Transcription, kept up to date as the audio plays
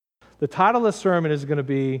The title of the sermon is going to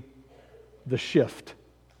be The Shift.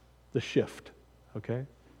 The Shift, okay?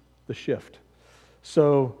 The Shift.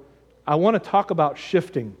 So I want to talk about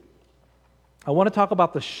shifting. I want to talk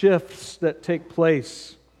about the shifts that take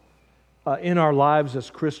place in our lives as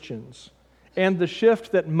Christians, and the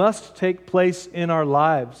shift that must take place in our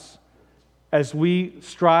lives as we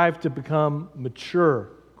strive to become mature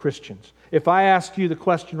Christians. If I asked you the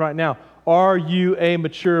question right now, are you a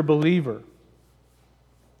mature believer?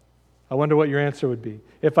 I wonder what your answer would be.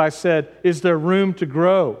 If I said, is there room to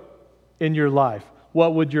grow in your life?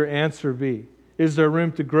 What would your answer be? Is there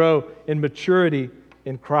room to grow in maturity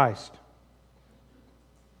in Christ?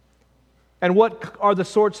 And what are the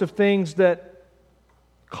sorts of things that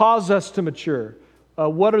cause us to mature?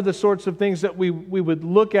 What are the sorts of things that we would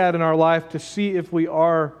look at in our life to see if we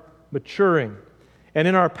are maturing? And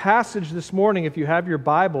in our passage this morning, if you have your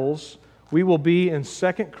Bibles, we will be in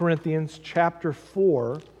 2 Corinthians chapter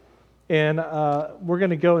 4. And we're going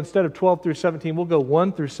to go, instead of 12 through 17, we'll go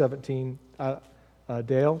 1 through 17,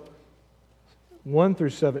 Dale. 1 through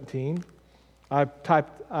 17. I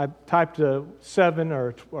typed 7,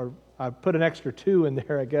 or I put an extra 2 in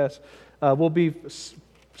there, I guess. We'll be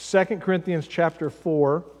 2 Corinthians chapter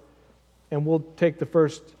 4, and we'll take the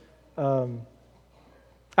first...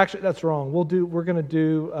 actually, that's wrong. We're going to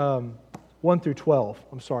do 1 through 12.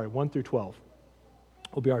 I'm sorry, 1 through 12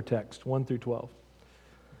 will be our text, 1 through 12.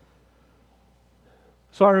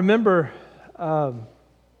 So I remember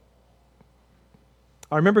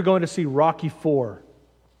going to see Rocky IV.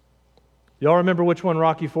 Y'all remember which one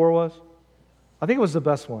Rocky IV was? I think it was the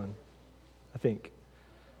best one. I think.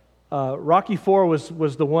 Rocky IV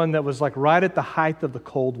was the one that was like right at the height of the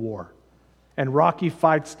Cold War. And Rocky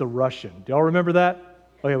fights the Russian. Do y'all remember that?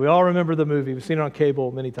 Oh yeah, we all remember the movie. We've seen it on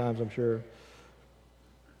cable many times, I'm sure.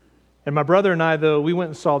 And my brother and I, though, we went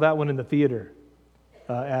and saw that one in the theater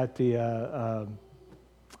at the,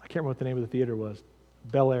 I can't remember what the name of the theater was,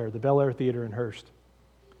 the Bel Air Theater in Hearst.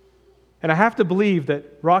 And I have to believe that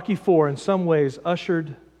Rocky IV in some ways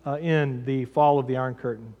ushered in the fall of the Iron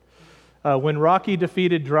Curtain. When Rocky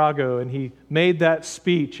defeated Drago and he made that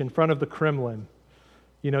speech in front of the Kremlin,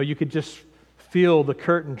 you could just feel the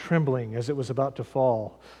curtain trembling as it was about to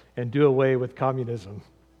fall and do away with communism.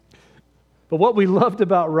 But what we loved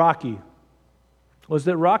about Rocky was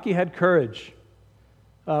that Rocky had courage.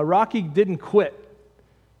 Rocky didn't quit.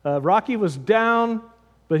 Rocky was down,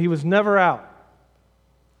 but he was never out.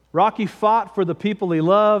 Rocky fought for the people he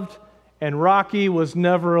loved, and Rocky was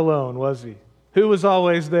never alone, was he? Who was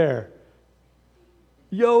always there?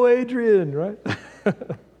 Yo, Adrian, right?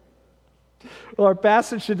 Well, our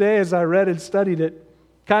passage today, as I read and studied it,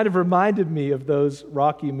 kind of reminded me of those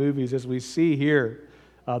Rocky movies as we see here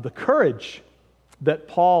the courage that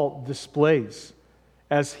Paul displays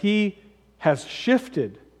as he has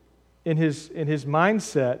shifted in his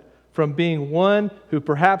mindset from being one who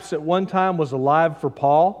perhaps at one time was alive for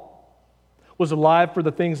Paul, was alive for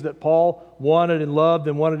the things that Paul wanted and loved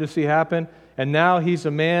and wanted to see happen, and now he's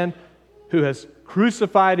a man who has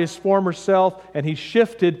crucified his former self, and he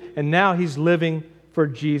shifted, and now he's living for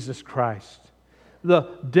Jesus Christ. The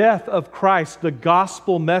death of Christ, the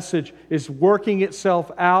gospel message, is working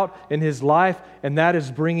itself out in his life, and that is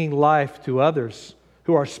bringing life to others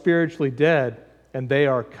who are spiritually dead, and they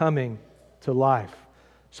are coming to life.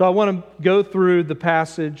 So I want to go through the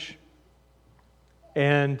passage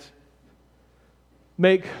and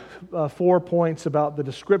make 4 points about the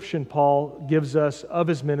description Paul gives us of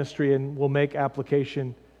his ministry, and we'll make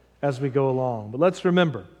application as we go along. But let's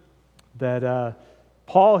remember that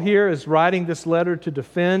Paul here is writing this letter to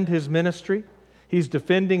defend his ministry. He's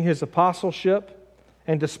defending his apostleship,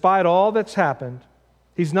 and despite all that's happened,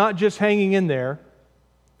 he's not just hanging in there.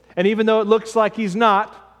 And even though it looks like he's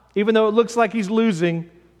not, even though it looks like he's losing,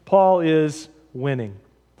 Paul is winning.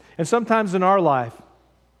 And sometimes in our life,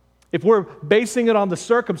 if we're basing it on the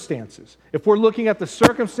circumstances, if we're looking at the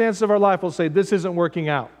circumstances of our life, we'll say, this isn't working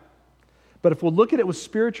out. But if we'll look at it with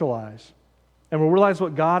spiritual eyes, and we'll realize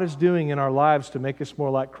what God is doing in our lives to make us more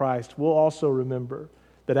like Christ, we'll also remember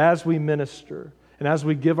that as we minister and as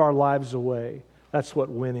we give our lives away, that's what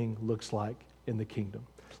winning looks like in the kingdom.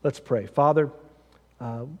 Let's pray. Father,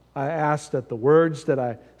 I ask that the words that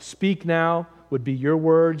I speak now would be your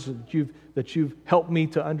words that you've helped me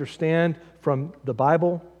to understand from the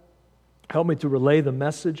Bible. Help me to relay the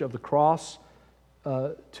message of the cross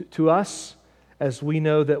to us as we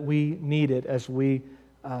know that we need it, as we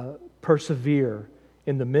persevere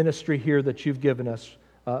in the ministry here that you've given us,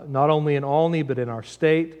 not only in Olney, but in our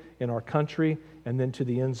state, in our country, and then to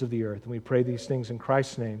the ends of the earth. And we pray these things in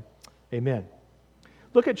Christ's name. Amen.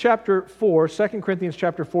 Look at chapter 4, 2 Corinthians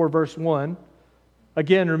chapter 4, verse 1.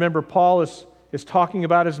 Again, remember, Paul is talking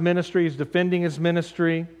about his ministry. He's defending his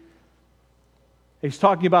ministry. He's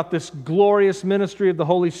talking about this glorious ministry of the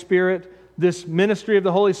Holy Spirit, this ministry of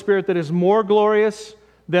the Holy Spirit that is more glorious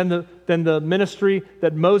than the ministry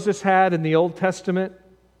that Moses had in the Old Testament.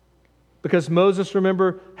 Because Moses,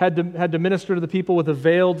 remember, had to minister to the people with a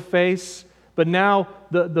veiled face. But now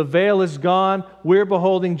the veil is gone. We're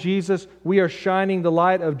beholding Jesus. We are shining the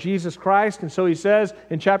light of Jesus Christ. And so he says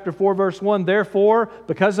in chapter 4, verse 1, therefore,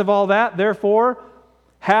 because of all that, therefore,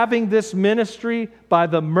 having this ministry by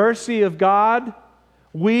the mercy of God,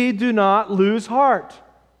 we do not lose heart.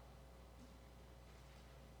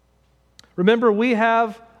 Remember, we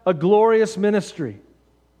have a glorious ministry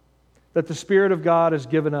that the Spirit of God has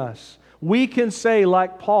given us. We can say,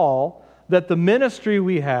 like Paul, that the ministry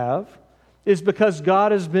we have is because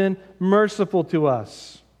God has been merciful to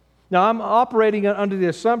us. Now, I'm operating under the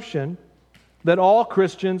assumption that all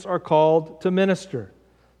Christians are called to minister,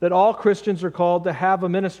 that all Christians are called to have a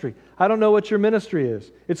ministry. I don't know what your ministry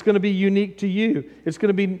is. It's going to be unique to you. It's going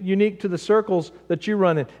to be unique to the circles that you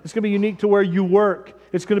run in. It's going to be unique to where you work.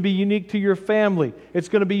 It's going to be unique to your family. It's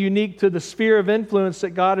going to be unique to the sphere of influence that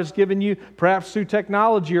God has given you, perhaps through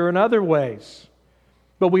technology or in other ways.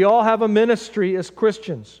 But we all have a ministry as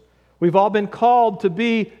Christians. We've all been called to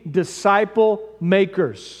be disciple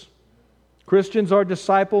makers. Christians are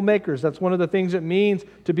disciple makers. That's one of the things it means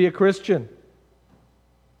to be a Christian,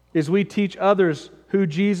 is we teach others who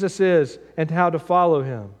Jesus is and how to follow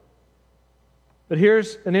Him. But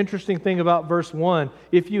here's an interesting thing about verse 1.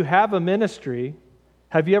 If you have a ministry,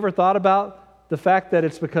 have you ever thought about the fact that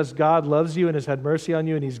it's because God loves you and has had mercy on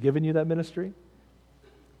you and He's given you that ministry?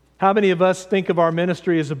 How many of us think of our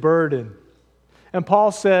ministry as a burden? And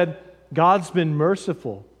Paul said, God's been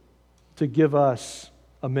merciful to give us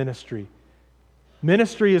a ministry.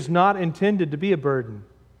 Ministry is not intended to be a burden.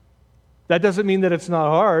 That doesn't mean that it's not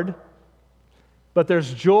hard, but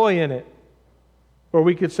there's joy in it. Or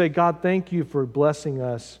we could say, God, thank you for blessing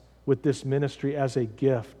us with this ministry as a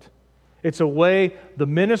gift. It's a way, the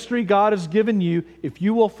ministry God has given you, if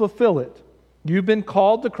you will fulfill it. You've been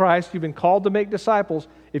called to Christ, you've been called to make disciples.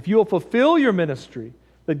 If you will fulfill your ministry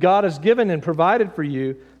that God has given and provided for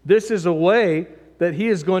you, this is a way that He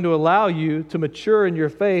is going to allow you to mature in your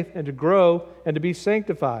faith and to grow and to be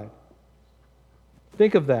sanctified.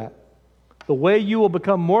 Think of that. The way you will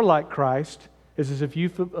become more like Christ is as if you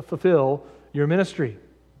fulfill your ministry.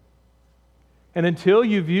 And until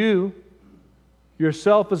you view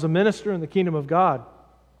yourself as a minister in the kingdom of God,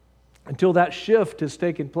 until that shift has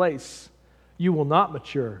taken place, you will not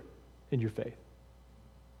mature in your faith.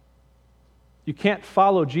 You can't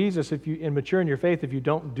follow Jesus and mature in your faith if you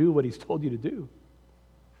don't do what He's told you to do.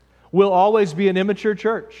 We'll always be an immature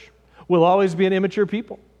church. We'll always be an immature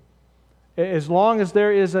people. As long as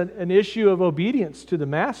there is an issue of obedience to the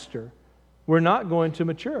Master, we're not going to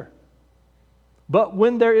mature. But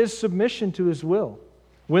when there is submission to His will,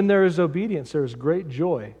 when there is obedience, there is great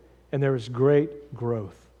joy and there is great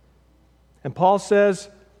growth. And Paul says,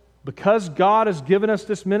 because God has given us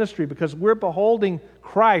this ministry, because we're beholding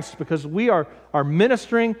Christ, because we are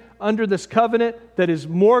ministering under this covenant that is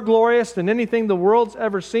more glorious than anything the world's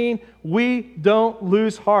ever seen, we don't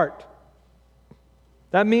lose heart.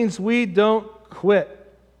 That means we don't quit.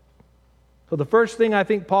 So the first thing I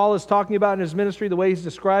think Paul is talking about in his ministry, the way he's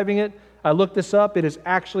describing it, I looked this up. It is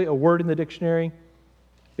actually a word in the dictionary.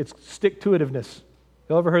 It's stick-to-itiveness.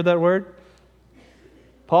 You ever heard that word?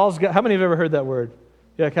 How many have ever heard that word?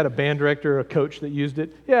 Yeah, I had a band director or a coach that used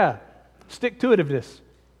it. Yeah, stick-to-itiveness.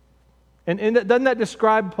 And doesn't that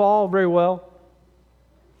describe Paul very well?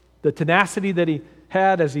 The tenacity that he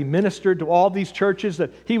had as he ministered to all these churches,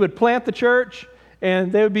 that he would plant the church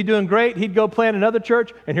and they would be doing great. He'd go plant another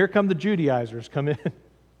church, and here come the Judaizers come in.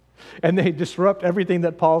 And they disrupt everything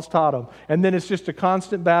that Paul's taught them. And then it's just a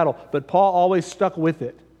constant battle. But Paul always stuck with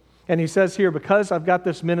it. And he says here, because I've got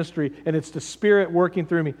this ministry and it's the Spirit working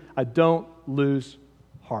through me, I don't lose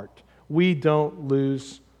heart. We don't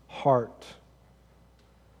lose heart.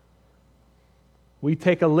 We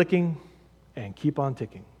take a licking and keep on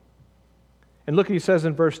ticking. And look what he says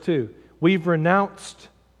in verse 2. We've renounced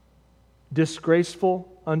disgraceful,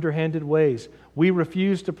 underhanded ways. We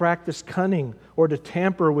refuse to practice cunning or to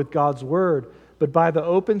tamper with God's word, but by the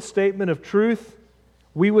open statement of truth,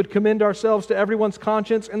 we would commend ourselves to everyone's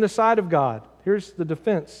conscience in the sight of God. Here's the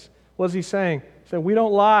defense. What is he saying? He said, we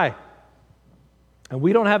don't lie, and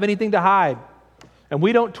we don't have anything to hide, and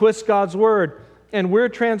we don't twist God's word, and we're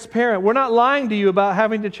transparent. We're not lying to you about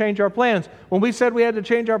having to change our plans. When we said we had to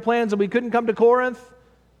change our plans and we couldn't come to Corinth,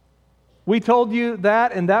 we told you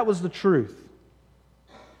that, and that was the truth.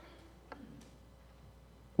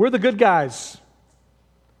 We're the good guys.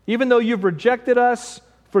 Even though you've rejected us,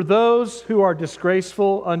 for those who are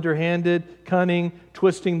disgraceful, underhanded, cunning,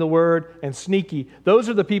 twisting the word, and sneaky, those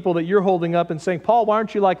are the people that you're holding up and saying, Paul, why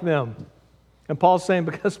aren't you like them? And Paul's saying,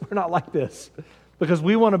 because we're not like this. Because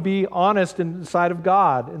we want to be honest in the sight of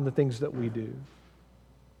God in the things that we do.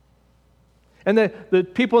 And the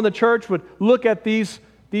people in the church would look at these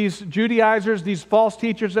Judaizers, these false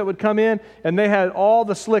teachers that would come in, and they had all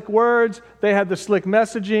the slick words, they had the slick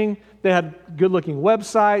messaging, they had good-looking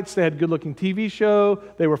websites, they had good-looking TV show,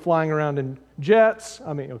 they were flying around in jets.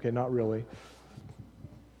 I mean, okay, not really.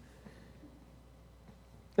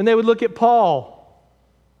 And they would look at Paul,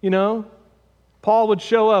 Paul would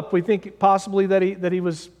show up. We think possibly that he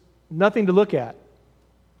was nothing to look at.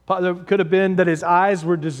 There could have been that his eyes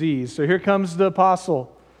were diseased. So here comes the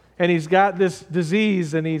apostle, and he's got this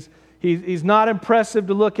disease, and he's not impressive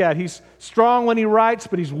to look at. He's strong when he writes,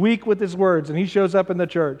 but he's weak with his words. And he shows up in the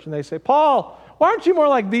church, and they say, Paul, why aren't you more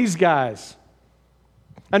like these guys?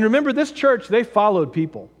 And remember, this church, they followed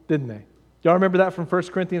people, didn't they? Y'all remember that from 1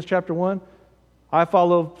 Corinthians chapter 1? I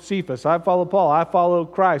follow Cephas, I follow Paul, I follow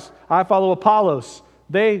Christ, I follow Apollos.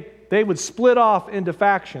 They would split off into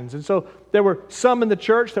factions. And so there were some in the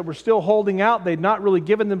church that were still holding out. They'd not really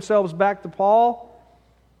given themselves back to Paul.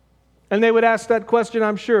 And they would ask that question,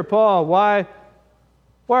 I'm sure, Paul, why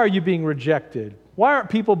are you being rejected? Why aren't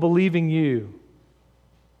people believing you?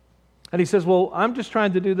 And he says, well, I'm just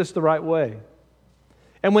trying to do this the right way.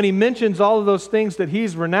 And when he mentions all of those things that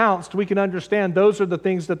he's renounced, we can understand those are the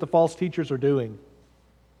things that the false teachers are doing.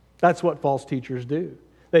 That's what false teachers do.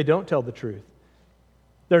 They don't tell the truth.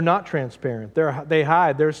 They're not transparent. They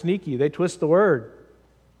hide. They're sneaky. They twist the word.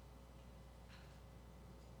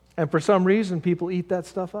 And for some reason, people eat that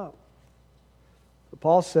stuff up. But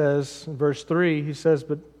Paul says in verse 3, he says,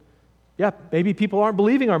 but yeah, maybe people aren't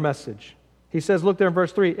believing our message. He says, look there in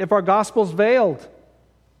verse 3, if our gospel's veiled,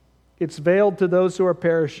 it's veiled to those who are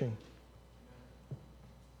perishing.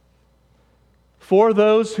 For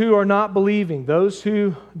those who are not believing, those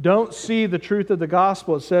who don't see the truth of the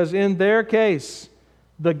gospel, it says, in their case,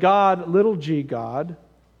 the God, little g God,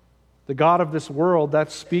 the God of this world,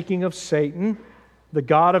 that's speaking of Satan, the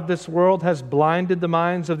God of this world has blinded the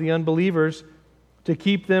minds of the unbelievers to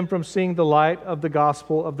keep them from seeing the light of the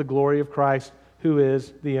gospel of the glory of Christ, who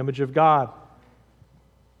is the image of God.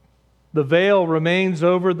 The veil remains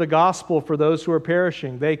over the gospel for those who are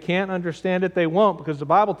perishing. They can't understand it, they won't, because the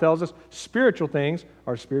Bible tells us spiritual things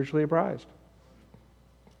are spiritually apprised.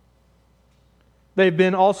 They've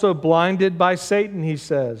been also blinded by Satan, he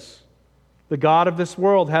says. The God of this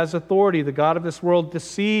world has authority. The God of this world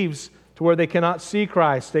deceives to where they cannot see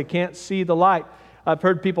Christ. They can't see the light. I've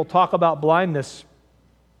heard people talk about blindness.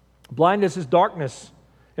 Blindness is darkness.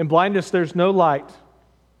 In blindness, there's no light.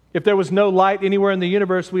 If there was no light anywhere in the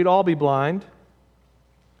universe, we'd all be blind.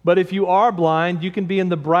 But if you are blind, you can be in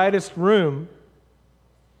the brightest room,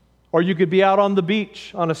 or you could be out on the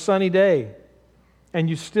beach on a sunny day, and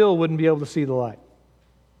you still wouldn't be able to see the light.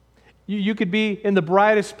 You could be in the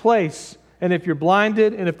brightest place, and if you're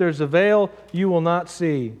blinded and if there's a veil, you will not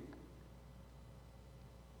see.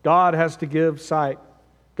 God has to give sight.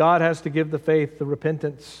 God has to give the faith, the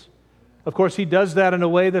repentance. Of course, He does that in a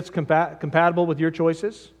way that's compatible with your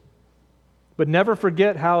choices. But never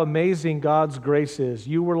forget how amazing God's grace is.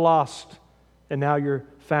 You were lost, and now you're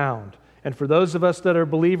found. And for those of us that are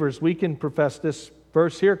believers, we can profess this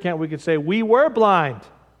verse here, can't we? We could say, we were blind.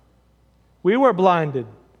 We were blinded,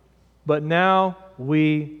 but now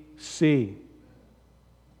we see.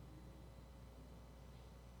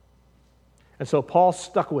 And so Paul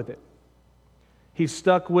stuck with it. He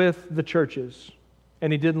stuck with the churches,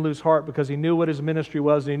 and he didn't lose heart because he knew what his ministry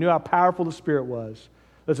was, and he knew how powerful the Spirit was.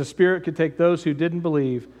 That the Spirit could take those who didn't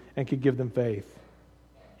believe and could give them faith.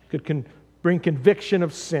 Could bring conviction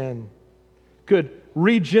of sin. Could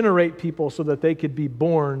regenerate people so that they could be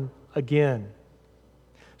born again.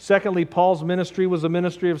 Secondly, Paul's ministry was a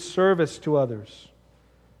ministry of service to others.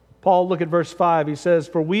 Paul, look at verse 5. He says,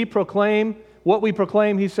 for we proclaim, what we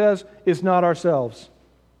proclaim, he says, is not ourselves.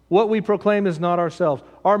 What we proclaim is not ourselves.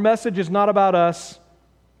 Our message is not about us,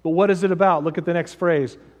 but what is it about? Look at the next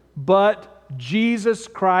phrase. But Jesus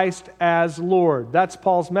Christ as Lord. That's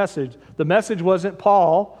Paul's message. The message wasn't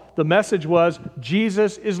Paul. The message was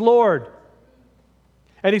Jesus is Lord.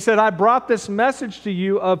 And he said, I brought this message to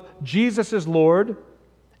you of Jesus is Lord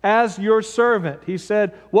as your servant. He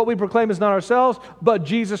said, what we proclaim is not ourselves, but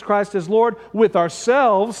Jesus Christ is Lord, with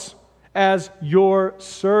ourselves as your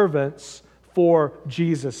servants for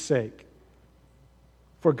Jesus' sake.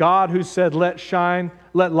 For God, who said, let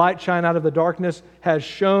light shine out of the darkness, has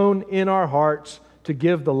shone in our hearts to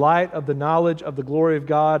give the light of the knowledge of the glory of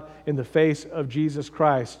God in the face of Jesus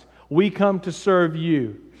Christ. We come to serve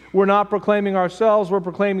you. We're not proclaiming ourselves, we're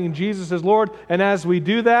proclaiming Jesus as Lord. And as we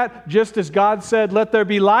do that, just as God said, let there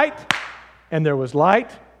be light, and there was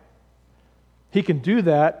light, He can do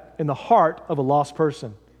that in the heart of a lost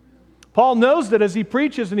person. Paul knows that as he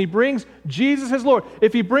preaches and he brings Jesus as Lord.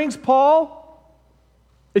 If he brings Paul,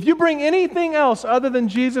 if you bring anything else other than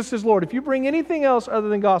Jesus as Lord, if you bring anything else other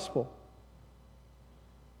than gospel,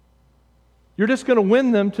 you're just going to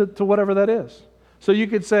win them to whatever that is. So you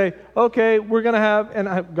could say, okay, we're going to have,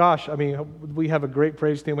 we have a great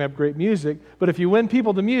praise team, we have great music, but if you win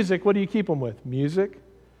people to music, what do you keep them with? Music.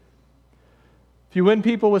 If you win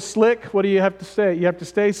people with slick, what do you have to say? You have to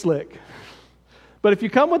stay slick. But if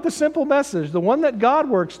you come with the simple message, the one that God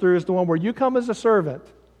works through is the one where you come as a servant.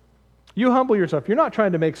 You humble yourself. You're not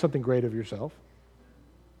trying to make something great of yourself.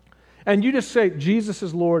 And you just say, Jesus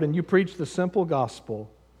is Lord, and you preach the simple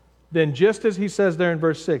gospel. Then just as He says there in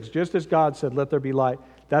verse 6, just as God said, let there be light,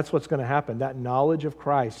 that's what's going to happen. That knowledge of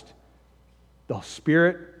Christ, the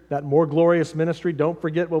Spirit, that more glorious ministry, don't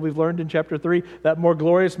forget what we've learned in chapter 3, that more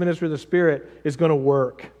glorious ministry of the Spirit is going to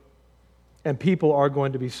work. And people are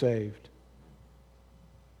going to be saved.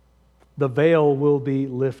 The veil will be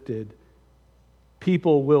lifted.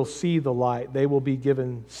 People will see the light. They will be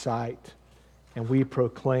given sight. And we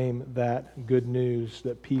proclaim that good news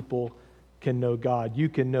that people can know God. You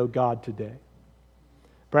can know God today.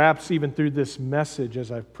 Perhaps even through this message,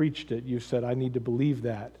 as I've preached it, you've said, I need to believe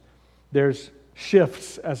that. There's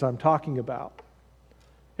shifts as I'm talking about.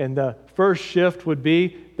 And the first shift would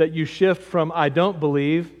be that you shift from I don't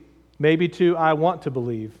believe, maybe to I want to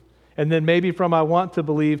believe. And then maybe from I want to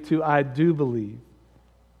believe to I do believe.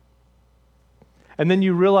 And then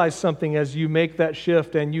you realize something as you make that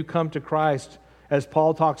shift and you come to Christ, as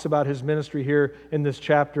Paul talks about his ministry here in this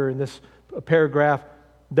chapter, in this paragraph,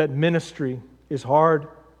 that ministry is hard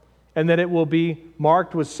and that it will be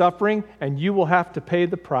marked with suffering, and you will have to pay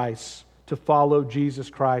the price to follow Jesus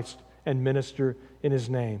Christ and minister in His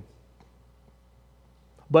name.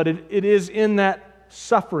 But it is in that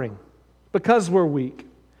suffering, because we're weak,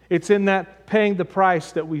 it's in that paying the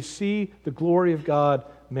price that we see the glory of God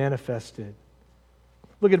manifested.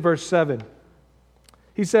 Look at verse 7.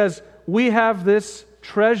 He says, we have this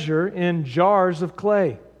treasure in jars of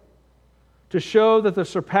clay to show that the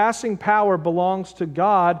surpassing power belongs to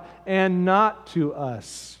God and not to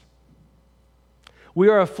us. We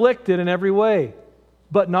are afflicted in every way,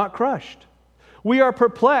 but not crushed. We are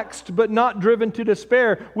perplexed, but not driven to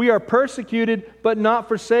despair. We are persecuted, but not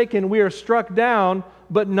forsaken. We are struck down,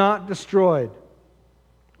 but not destroyed.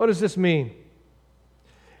 What does this mean?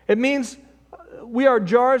 It means we are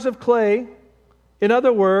jars of clay. In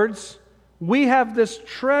other words, we have this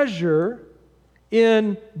treasure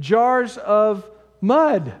in jars of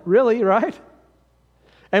mud, really, right?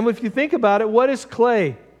 And if you think about it, what is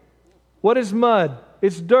clay? What is mud?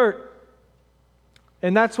 It's dirt.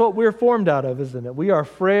 And that's what we're formed out of, isn't it? We are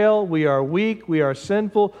frail, we are weak, we are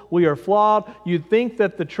sinful, we are flawed. You'd think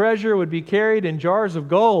that the treasure would be carried in jars of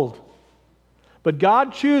gold. But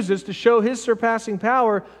God chooses to show His surpassing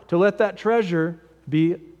power to let that treasure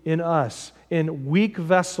be in us, in weak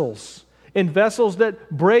vessels, in vessels that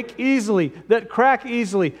break easily, that crack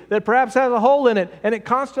easily, that perhaps has a hole in it, and it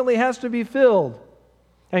constantly has to be filled.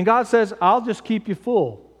 And God says, I'll just keep you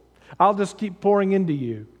full. I'll just keep pouring into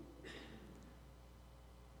you.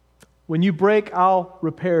 When you break, I'll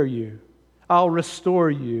repair you. I'll restore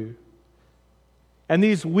you. And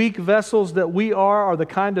these weak vessels that we are the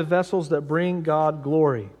kind of vessels that bring God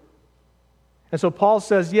glory. And so Paul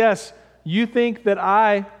says, yes, you think that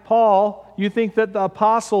you think that the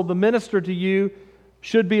apostle, the minister to you,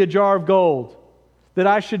 should be a jar of gold, that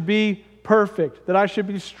I should be perfect, that I should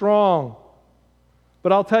be strong.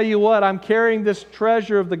 But I'll tell you what, I'm carrying this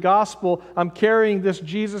treasure of the gospel, I'm carrying this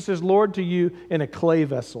Jesus is Lord to you in a clay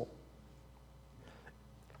vessel.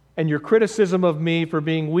 And your criticism of me for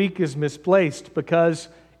being weak is misplaced, because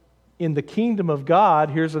in the kingdom of God,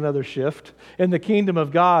 here's another shift, in the kingdom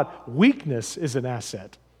of God, weakness is an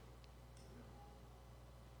asset.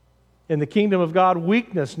 In the kingdom of God,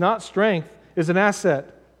 weakness, not strength, is an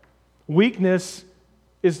asset. Weakness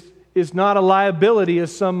is not a liability,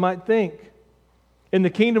 as some might think. In the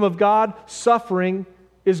kingdom of God, suffering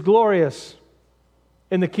is glorious.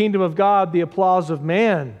 In the kingdom of God, the applause of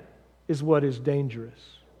man is what is dangerous.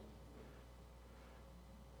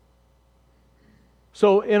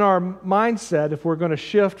 So in our mindset, if we're going to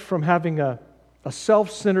shift from having a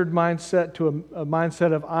self-centered mindset to a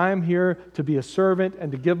mindset of I'm here to be a servant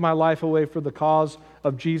and to give my life away for the cause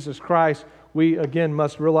of Jesus Christ, we again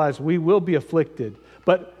must realize we will be afflicted.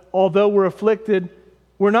 But although we're afflicted,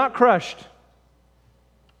 we're not crushed.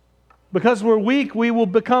 Because we're weak, we will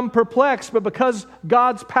become perplexed, but because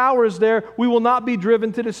God's power is there, we will not be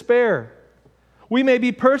driven to despair. We may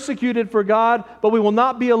be persecuted for God, but we will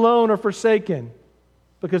not be alone or forsaken,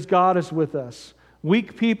 because God is with us.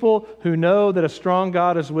 Weak people who know that a strong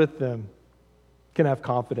God is with them can have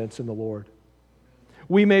confidence in the Lord.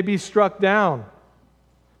 We may be struck down,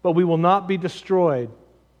 but we will not be destroyed,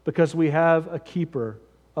 because we have a keeper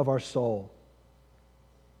of our soul.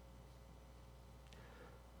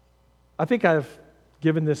 I think I've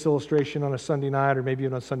given this illustration on a Sunday night or maybe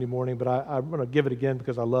even on Sunday morning, but I'm going to give it again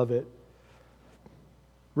because I love it.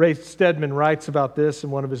 Ray Stedman writes about this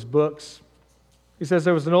in one of his books. He says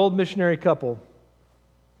there was an old missionary couple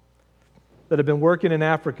that had been working in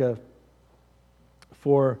Africa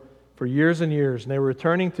for years and years, and they were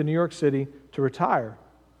returning to New York City to retire.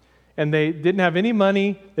 And they didn't have any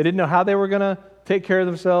money. They didn't know how they were going to take care of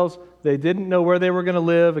themselves. They didn't know where they were going to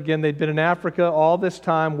live. Again, they'd been in Africa all this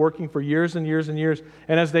time, working for years and years and years.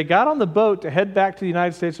 And as they got on the boat to head back to the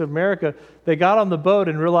United States of America, they got on the boat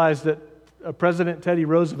and realized that President Teddy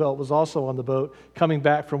Roosevelt was also on the boat, coming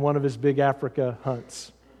back from one of his big Africa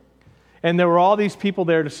hunts. And there were all these people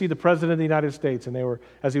there to see the President of the United States. And they were,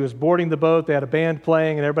 as he was boarding the boat, they had a band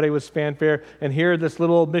playing and everybody was fanfare. And here this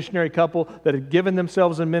little old missionary couple that had given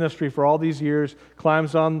themselves in ministry for all these years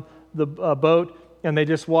climbs on the boat, and they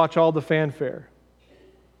just watch all the fanfare.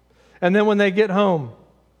 And then when they get home,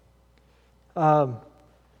 they're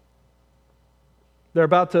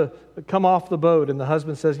about to come off the boat, and the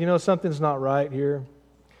husband says, something's not right here.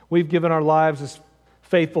 We've given our lives as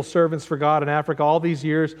faithful servants for God in Africa all these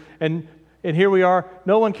years, and here we are.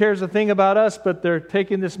 No one cares a thing about us, but they're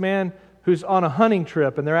taking this man who's on a hunting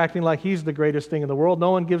trip, and they're acting like he's the greatest thing in the world.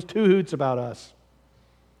 No one gives two hoots about us.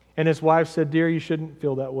 And his wife said, "Dear, you shouldn't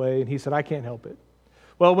feel that way." And he said, "I can't help it."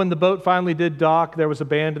 Well, when the boat finally did dock, there was a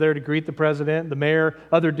band there to greet the president, the mayor,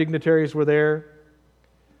 other dignitaries were there.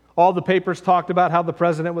 All the papers talked about how the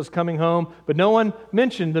president was coming home, but no one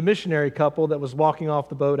mentioned the missionary couple that was walking off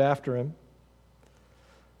the boat after him.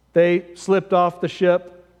 They slipped off the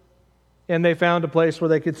ship, and they found a place where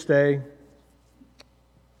they could stay.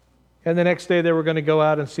 And the next day they were going to go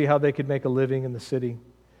out and see how they could make a living in the city.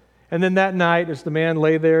 And then that night, as the man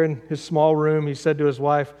lay there in his small room, he said to his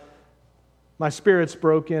wife, "My spirit's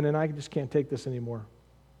broken, and I just can't take this anymore.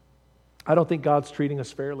 I don't think God's treating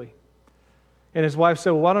us fairly." And his wife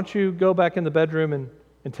said, "Well, why don't you go back in the bedroom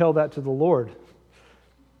and tell that to the Lord?"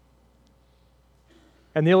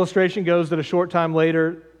 And the illustration goes that a short time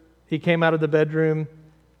later, he came out of the bedroom,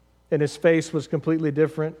 and his face was completely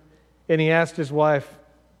different. And he asked his wife,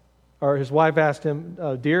 or his wife asked him,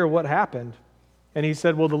 "Dear, what happened?" And he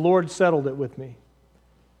said, "Well, the Lord settled it with me.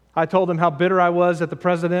 I told him how bitter I was at the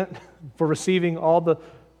president for receiving all the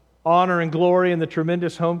honor and glory and the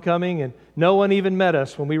tremendous homecoming, and no one even met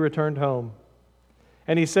us when we returned home.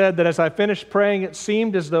 And he said that as I finished praying, it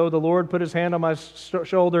seemed as though the Lord put his hand on my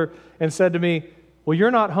shoulder and said to me, 'Well,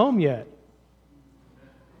 you're not home yet.'"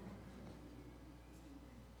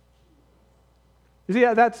 You see,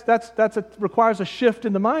 that requires a shift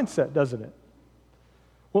in the mindset, doesn't it?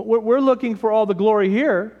 We're looking for all the glory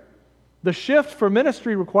here. The shift for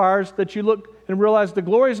ministry requires that you look and realize the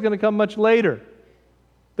glory is going to come much later.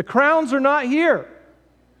 The crowns are not here.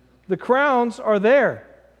 The crowns are there.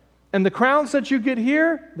 And the crowns that you get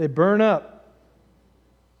here, they burn up.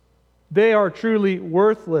 They are truly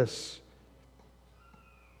worthless.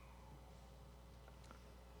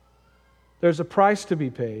 There's a price to be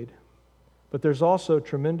paid, but there's also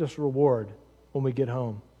tremendous reward when we get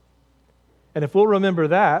home. And if we'll remember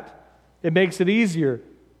that, it makes it easier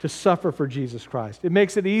to suffer for Jesus Christ. It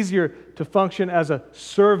makes it easier to function as a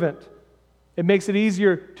servant. It makes it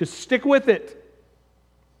easier to stick with it.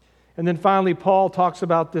 And then finally, Paul talks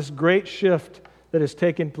about this great shift that has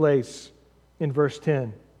taken place in verse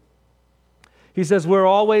 10. He says, "We're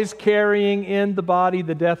always carrying in the body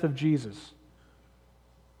the death of Jesus,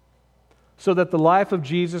 so that the life of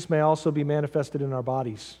Jesus may also be manifested in our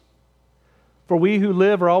bodies. For we who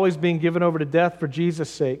live are always being given over to death for Jesus'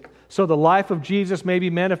 sake, so the life of Jesus may be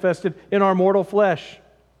manifested in our mortal flesh.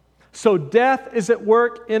 So death is at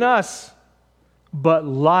work in us, but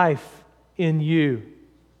life in you."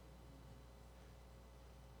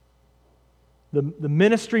 The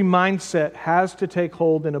ministry mindset has to take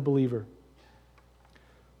hold in a believer.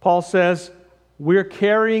 Paul says, we're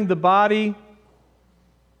carrying the body,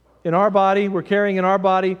 we're carrying in our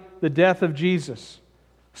body the death of Jesus,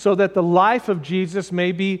 so that the life of Jesus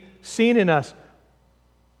may be seen in us.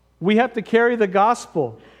 We have to carry the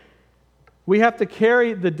gospel. We have to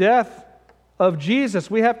carry the death of Jesus.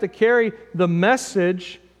 We have to carry the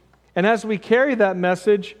message And as we carry that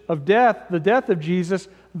message of death, the death of Jesus,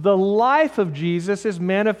 the life of Jesus is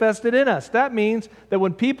manifested in us. That means that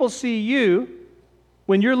when people see you,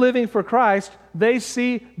 when you're living for Christ, they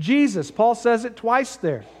see Jesus. Paul says it twice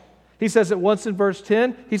there. He says it once in verse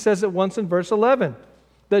 10. He says it once in verse 11.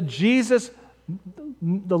 That Jesus,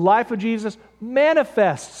 the life of Jesus,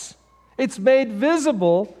 manifests. It's made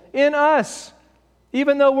visible in us,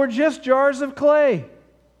 even though we're just jars of clay.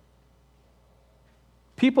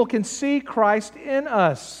 People can see Christ in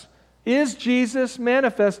us. Is Jesus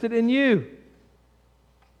manifested in you?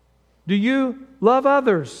 Do you love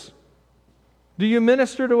others? Do you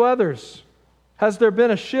minister to others? Has there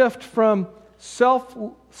been a shift from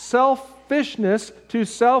selfishness to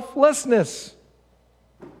selflessness?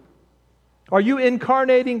 Are you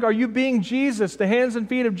incarnating, are you being Jesus, the hands and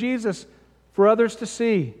feet of Jesus, for others to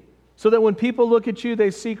see? So that when people look at you,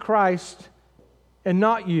 they see Christ and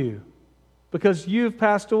not you. Because you've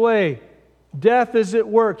passed away. Death is at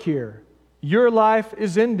work here. Your life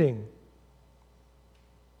is ending.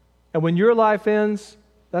 And when your life ends,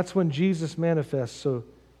 that's when Jesus manifests. So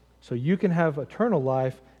you can have eternal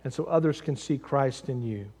life, and so others can see Christ in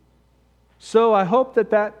you. So I hope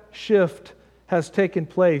that shift has taken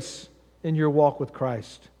place in your walk with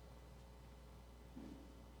Christ.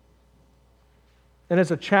 And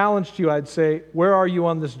as a challenge to you, I'd say, where are you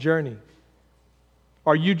on this journey?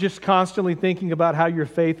 Are you just constantly thinking about how your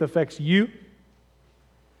faith affects you?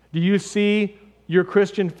 Do you see your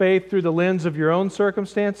Christian faith through the lens of your own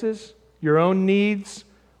circumstances, your own needs?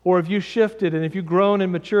 Or have you shifted and have you grown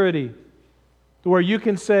in maturity to where you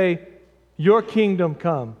can say, your kingdom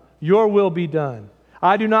come, your will be done.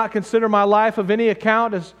 I do not consider my life of any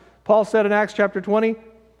account, as Paul said in Acts chapter 20.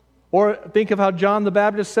 Or think of how John the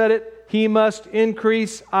Baptist said it, he must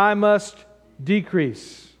increase, I must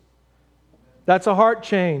decrease. That's a heart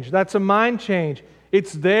change. That's a mind change.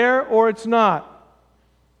 It's there or it's not.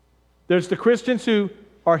 There's the Christians who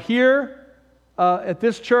are here at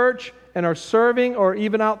this church and are serving, or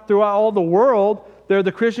even out throughout all the world. They're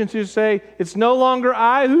the Christians who say, it's no longer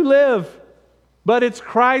I who live, but it's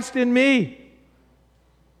Christ in me.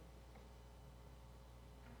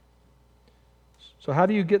 So how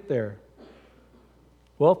do you get there?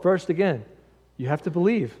 Well, first again, you have to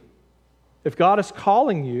believe. If God is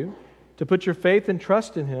calling you to put your faith and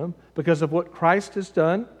trust in Him because of what Christ has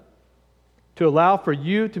done, to allow for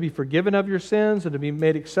you to be forgiven of your sins and to be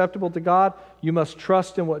made acceptable to God, you must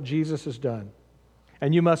trust in what Jesus has done.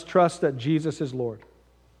 And you must trust that Jesus is Lord.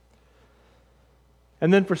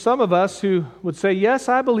 And then for some of us who would say, yes,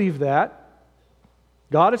 I believe that.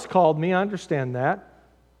 God has called me, I understand that.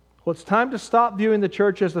 Well, it's time to stop viewing the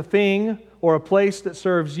church as a thing or a place that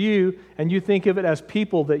serves you, and you think of it as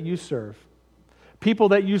people that you serve. People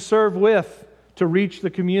that you serve with to reach the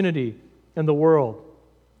community and the world.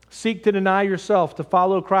 Seek to deny yourself, to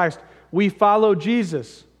follow Christ. We follow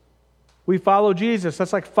Jesus. We follow Jesus.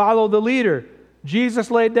 That's like follow the leader.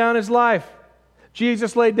 Jesus laid down His life.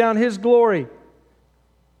 Jesus laid down His glory.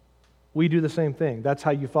 We do the same thing. That's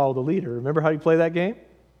how you follow the leader. Remember how you play that game?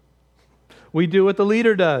 We do what the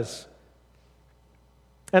leader does.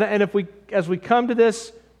 And as we come to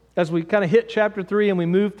this, as we kind of hit chapter 3 and we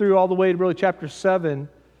move through all the way to really chapter 7,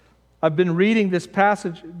 I've been reading this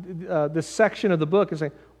passage, this section of the book, and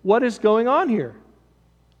saying, what is going on here?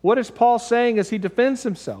 What is Paul saying as he defends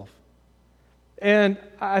himself? And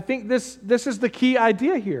I think this is the key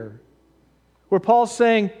idea here, where Paul's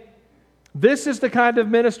saying, this is the kind of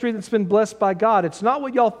ministry that's been blessed by God. It's not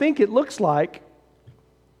what y'all think it looks like.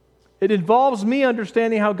 It involves me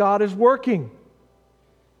understanding how God is working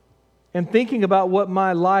and thinking about what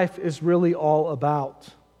my life is really all about.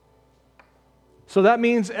 So that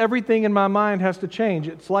means everything in my mind has to change.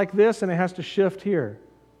 It's like this, and it has to shift here.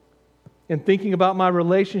 And thinking about my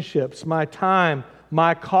relationships, my time,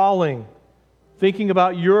 my calling, thinking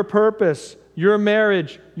about your purpose, your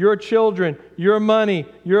marriage, your children, your money,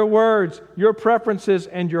 your words, your preferences,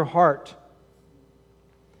 and your heart.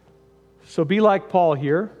 So be like Paul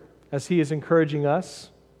here, as he is encouraging us.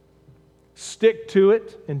 Stick to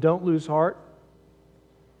it and don't lose heart.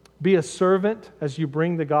 Be a servant as you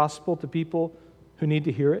bring the gospel to people who need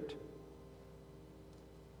to hear it.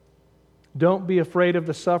 Don't be afraid of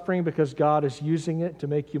the suffering, because God is using it to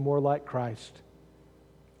make you more like Christ.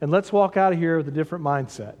 And let's walk out of here with a different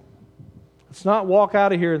mindset. Let's not walk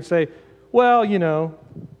out of here and say, well,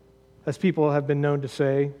 as people have been known to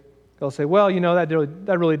say, they'll say, well,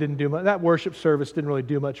 that really didn't do much. That worship service didn't really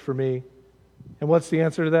do much for me. And what's the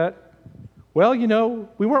answer to that? Well,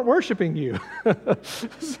 we weren't worshiping you.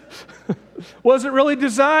 Wasn't really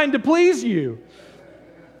designed to please you.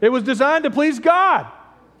 It was designed to please God.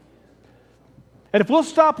 And if we'll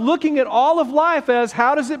stop looking at all of life as,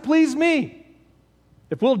 how does it please me?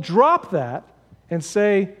 If we'll drop that and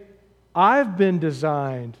say, I've been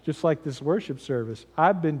designed, just like this worship service,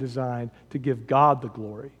 I've been designed to give God the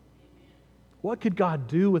glory. What could God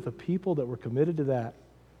do with a people that were committed to that?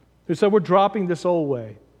 And so we're dropping this old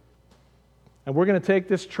way. And we're going to take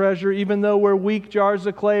this treasure, even though we're weak jars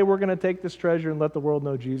of clay, we're going to take this treasure and let the world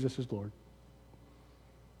know Jesus is Lord.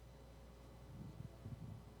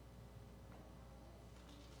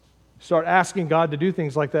 Start asking God to do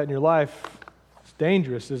things like that in your life. It's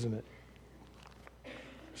dangerous, isn't it?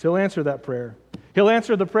 So He'll answer that prayer. He'll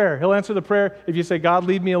answer the prayer. He'll answer the prayer. If you say, God,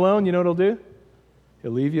 leave me alone, you know what He'll do?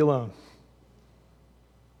 He'll leave you alone.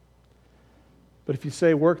 But if you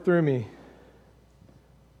say, work through me,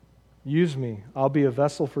 use me, I'll be a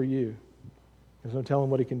vessel for you, there's no telling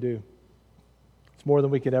what He can do. It's more than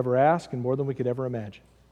we could ever ask and more than we could ever imagine.